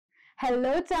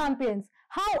Hello champions,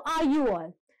 how are you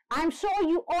all? I'm sure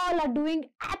you all are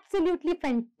doing absolutely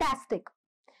fantastic.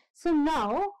 So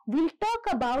now we'll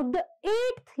talk about the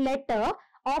 8th letter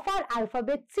of our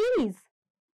alphabet series.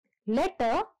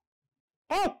 Letter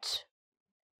H.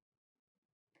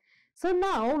 So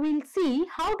now we'll see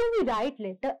how do we write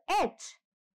letter H.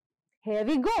 Here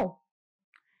we go.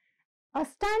 A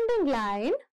standing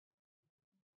line,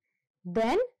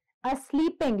 then a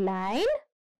sleeping line,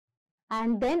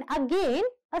 and then again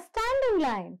a standing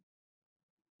line.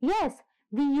 Yes,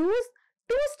 we use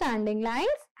 2 standing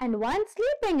lines and 1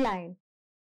 sleeping line.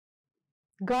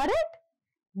 Got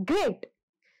it? Great.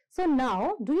 So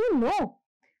now, do you know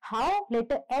how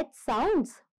letter H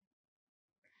sounds?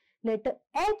 Letter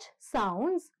H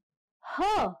sounds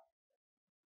H.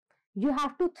 You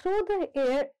have to throw the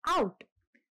air out.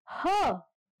 H.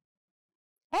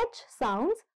 H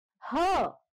sounds H.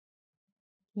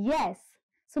 Yes.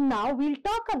 So now we'll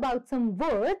talk about some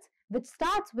words which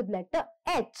starts with letter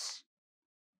H.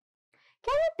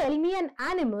 Can you tell me an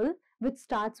animal which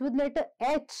starts with letter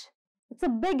H? It's a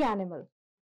big animal.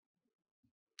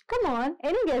 Come on,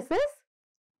 any guesses?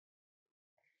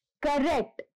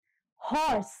 Correct.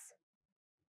 Horse.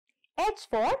 H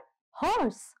for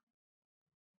horse.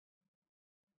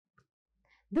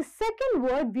 The second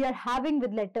word we are having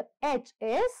with letter H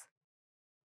is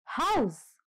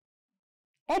house.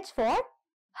 H for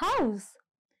house.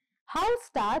 House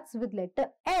starts with letter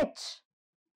H.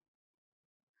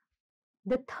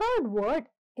 The third word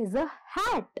is a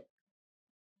hat.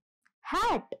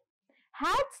 Hat.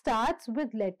 Hat starts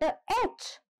with letter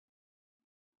H.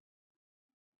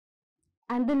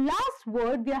 And the last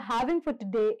word we are having for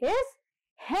today is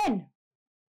hen.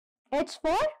 H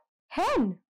for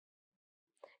hen.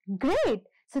 Great.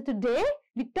 So today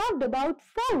we talked about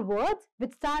 4 words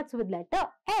which starts with letter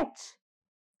H.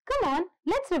 Come on,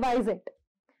 let's revise it.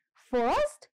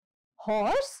 First,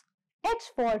 horse, H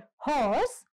for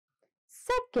horse.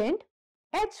 Second,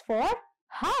 H for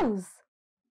house.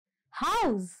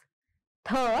 House.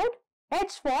 Third,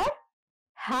 H for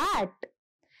hat.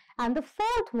 And the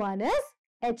fourth one is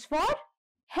H for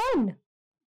hen.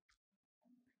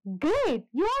 Great.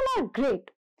 You all are great.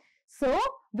 So,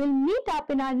 we'll meet up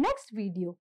in our next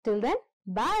video. Till then,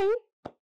 bye.